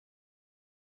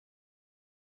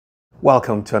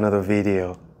Welcome to another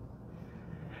video.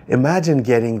 Imagine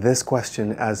getting this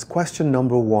question as question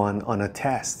number 1 on a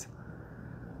test.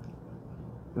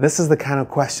 This is the kind of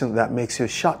question that makes you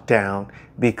shut down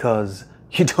because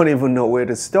you don't even know where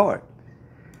to start.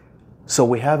 So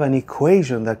we have an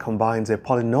equation that combines a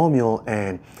polynomial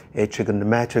and a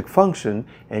trigonometric function,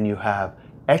 and you have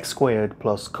x squared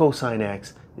plus cosine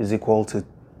x is equal to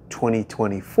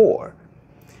 2024.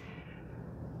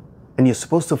 And you're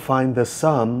supposed to find the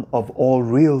sum of all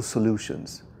real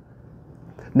solutions.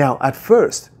 Now, at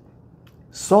first,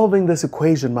 solving this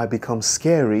equation might become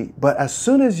scary, but as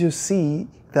soon as you see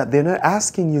that they're not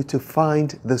asking you to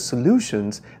find the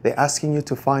solutions, they're asking you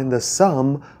to find the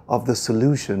sum of the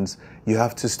solutions, you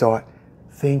have to start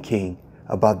thinking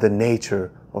about the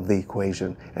nature of the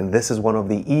equation. And this is one of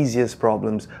the easiest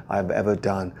problems I've ever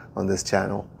done on this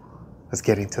channel. Let's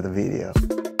get into the video.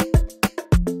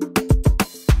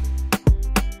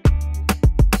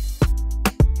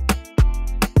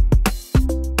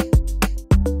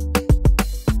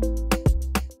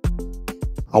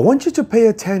 I want you to pay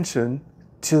attention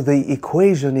to the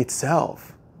equation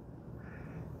itself.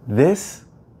 This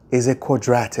is a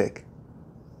quadratic.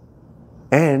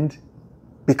 And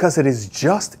because it is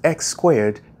just x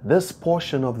squared, this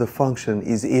portion of the function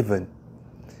is even,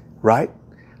 right?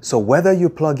 So whether you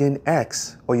plug in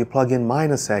x or you plug in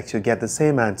minus x, you get the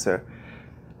same answer.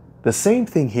 The same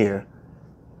thing here.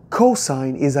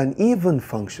 Cosine is an even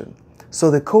function. So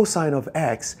the cosine of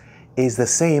x is the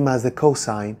same as the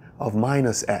cosine of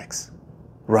minus x,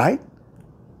 right?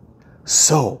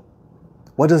 So,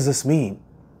 what does this mean?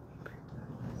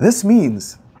 This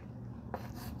means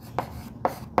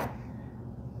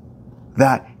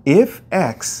that if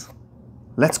x,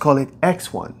 let's call it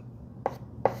x1,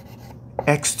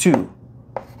 x2,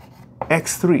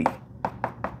 x3,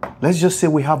 let's just say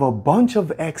we have a bunch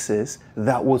of x's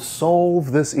that will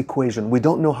solve this equation. We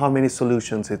don't know how many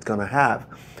solutions it's going to have.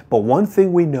 But one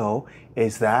thing we know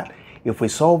is that if we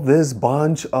solve this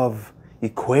bunch of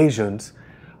equations,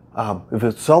 if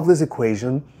we solve this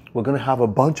equation, we're going to have a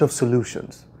bunch of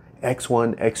solutions.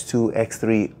 x1, x2,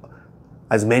 x3,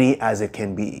 as many as it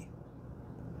can be.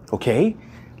 Okay?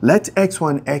 Let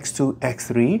x1, x2,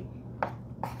 x3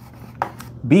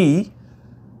 be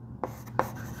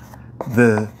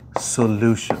the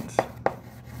solutions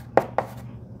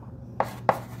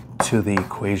to the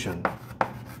equation.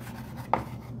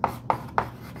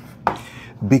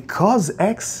 Because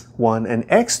x1 and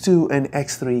x2 and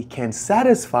x3 can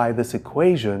satisfy this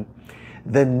equation,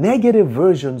 the negative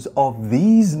versions of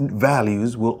these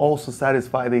values will also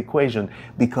satisfy the equation,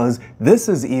 because this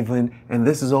is even and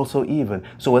this is also even.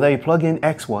 So whether you plug in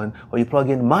x1 or you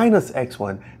plug in minus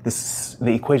x1,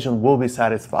 the equation will be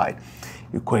satisfied.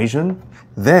 Equation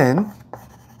then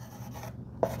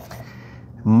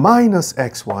minus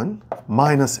x1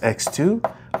 minus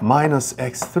x2 minus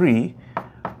x3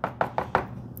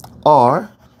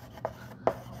 are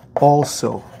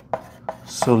also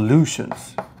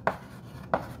solutions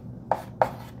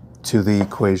to the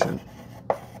equation.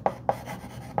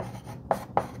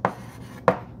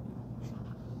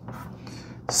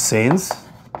 Since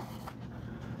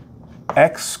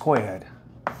x squared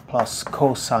plus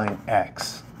cosine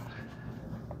x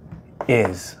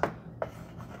is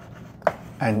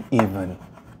an even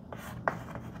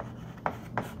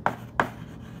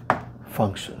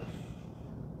function.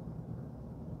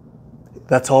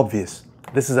 That's obvious.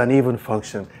 This is an even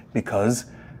function because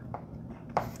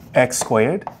x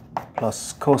squared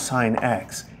plus cosine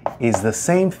x is the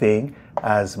same thing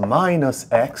as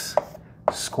minus x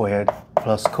squared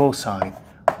plus cosine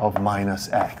of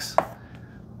minus x.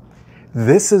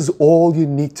 This is all you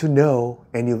need to know,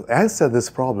 and you'll answer this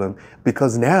problem,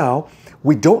 because now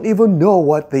we don't even know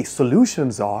what the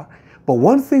solutions are. But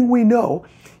one thing we know,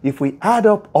 if we add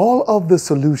up all of the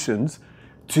solutions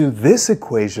to this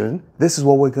equation, this is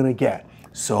what we're going to get.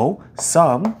 So,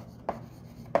 sum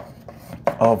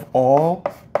of all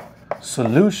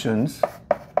solutions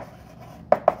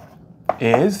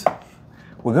is,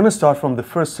 we're going to start from the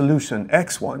first solution,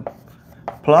 x1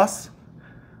 plus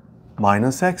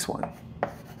minus x1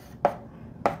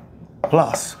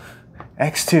 plus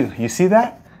x2. You see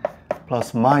that?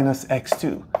 Plus minus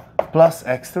x2 plus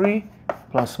x3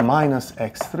 plus minus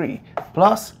x3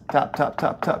 plus tap, tap,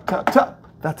 tap, tap, tap, tap.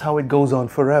 That's how it goes on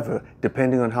forever,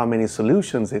 depending on how many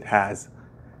solutions it has.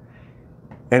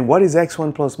 And what is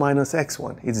x1 plus minus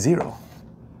x1? It's 0.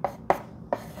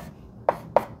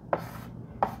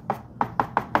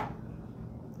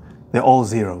 They're all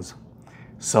zeros.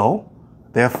 So,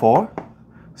 therefore,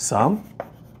 sum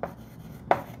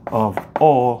of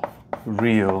all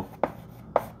real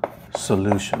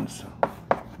solutions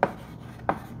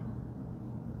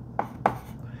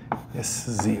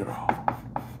is 0.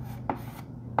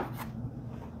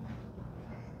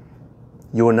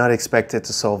 You were not expected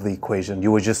to solve the equation.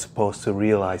 You were just supposed to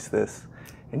realize this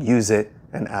and use it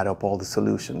and add up all the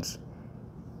solutions.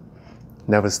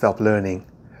 Never stop learning.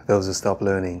 Those who stop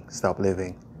learning, stop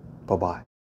living. Bye-bye.